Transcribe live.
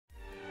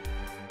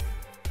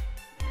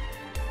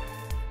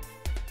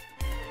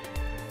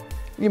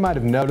You might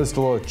have noticed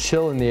a little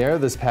chill in the air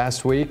this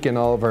past week, and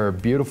all of our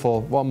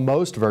beautiful, well,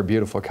 most of our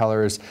beautiful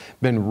color has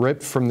been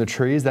ripped from the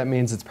trees. That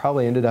means it's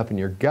probably ended up in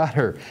your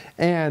gutter,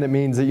 and it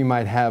means that you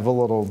might have a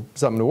little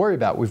something to worry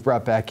about. We've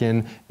brought back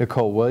in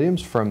Nicole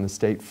Williams from the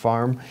State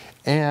Farm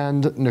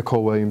and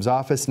Nicole Williams'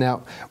 office.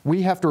 Now,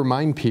 we have to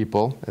remind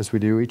people, as we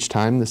do each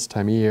time this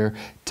time of year,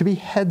 to be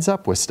heads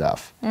up with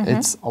stuff.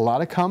 It's a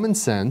lot of common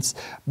sense,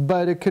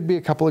 but it could be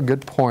a couple of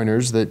good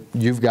pointers that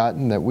you've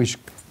gotten that we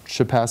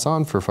should pass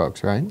on for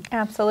folks, right?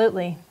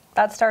 Absolutely.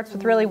 That starts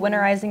with really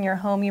winterizing your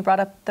home. You brought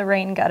up the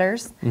rain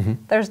gutters.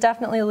 There's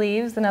definitely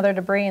leaves and other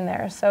debris in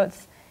there. So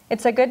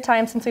it's a good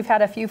time, since we've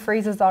had a few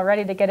freezes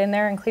already, to get in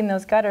there and clean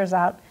those gutters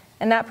out.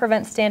 And that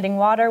prevents standing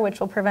water, which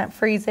will prevent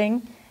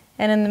freezing.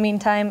 And in the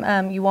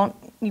meantime, you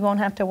won't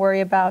have to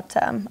worry about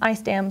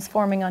ice dams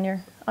forming on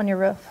your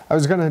roof. I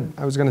was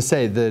gonna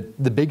say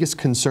that the biggest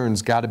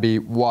concern's got to be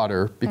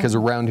water, because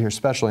around here,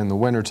 especially in the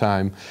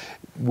wintertime,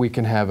 we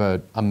can have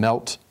a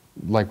melt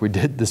like we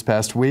did this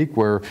past week,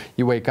 where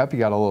you wake up, you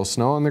got a little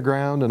snow on the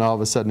ground, and all of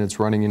a sudden it's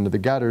running into the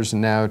gutters,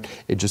 and now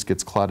it just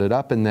gets clouded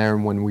up in there.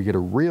 And when we get a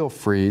real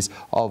freeze,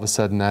 all of a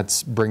sudden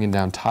that's bringing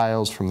down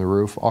tiles from the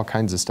roof, all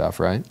kinds of stuff,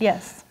 right?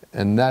 Yes.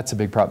 And that's a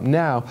big problem.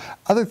 Now,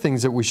 other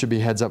things that we should be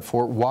heads up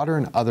for: water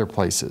in other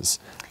places.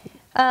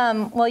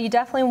 Well, you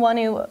definitely want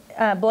to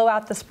blow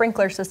out the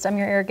sprinkler system,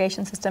 your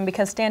irrigation system,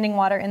 because standing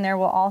water in there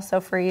will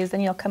also freeze,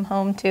 and you'll come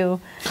home to,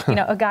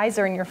 a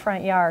geyser in your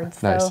front yard.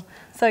 So, Nice.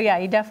 So yeah,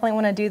 you definitely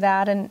want to do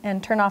that,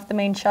 and turn off the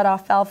main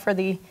shutoff valve for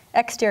the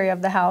exterior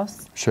of the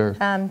house. Sure.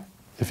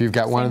 If you've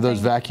got one of those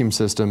vacuum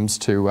systems,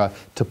 to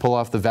pull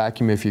off the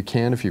vacuum if you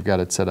can, if you've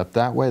got it set up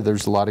that way,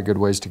 there's a lot of good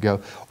ways to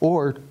go.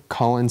 Or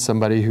call in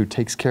somebody who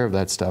takes care of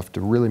that stuff to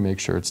really make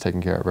sure it's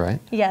taken care of, right?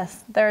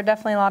 Yes, there are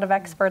definitely a lot of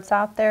experts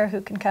out there who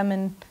can come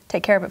and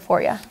take care of it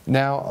for you.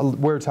 Now, we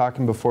were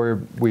talking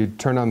before we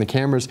turned on the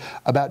cameras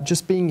about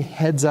just being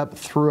heads up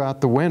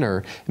throughout the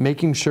winter,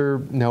 making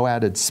sure no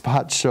added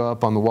spots show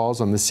up on the walls,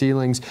 on the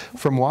ceilings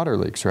from water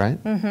leaks, right?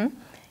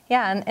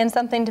 Yeah, and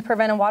something to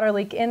prevent a water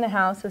leak in the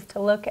house is to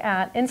look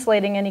at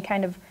insulating any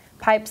kind of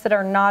pipes that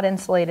are not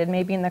insulated,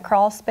 maybe in the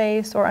crawl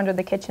space or under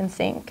the kitchen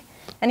sink,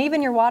 and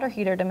even your water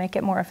heater to make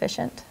it more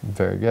efficient.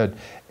 Very good.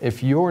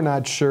 If you're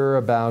not sure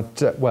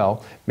about,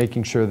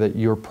 making sure that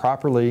you're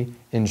properly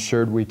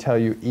insured, we tell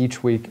you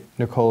each week.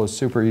 Nicole is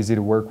super easy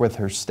to work with.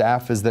 Her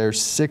staff is there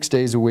 6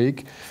 days a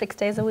week. 6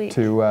 days a week.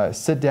 To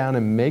sit down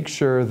and make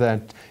sure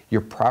that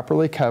you're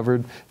properly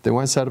covered. If they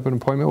want to set up an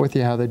appointment with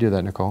you, how do they do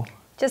that, Nicole?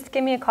 Just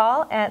give me a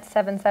call at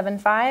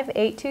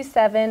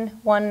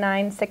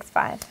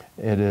 775-827-1965.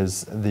 It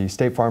is the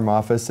State Farm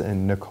office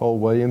and Nicole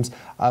Williams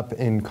up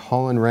in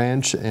Collin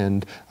Ranch.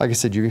 And like I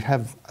said, you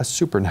have a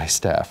super nice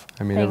staff.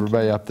 I mean,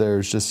 everybody up there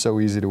is just so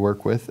easy to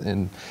work with,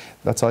 and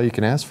that's all you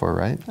can ask for,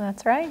 right?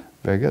 That's right.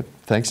 Very good.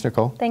 Thanks,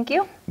 Nicole. Thank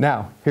you.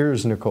 Now,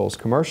 here's Nicole's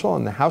commercial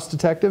on the House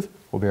Detective.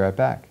 We'll be right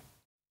back.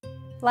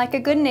 Like a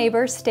good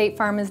neighbor, State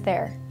Farm is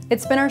there.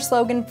 It's been our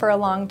slogan for a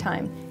long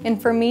time, and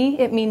for me,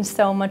 it means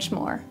so much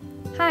more.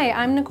 Hi,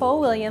 I'm Nicole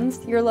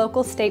Williams, your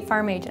local State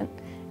Farm agent.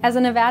 As a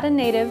Nevada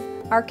native,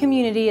 our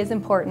community is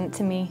important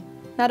to me.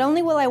 Not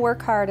only will I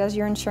work hard as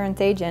your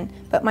insurance agent,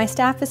 but my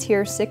staff is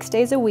here 6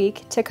 days a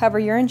week to cover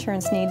your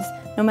insurance needs,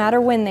 no matter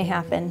when they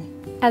happen.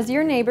 As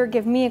your neighbor,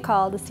 give me a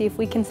call to see if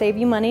we can save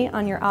you money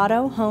on your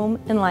auto, home,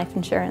 and life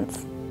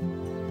insurance.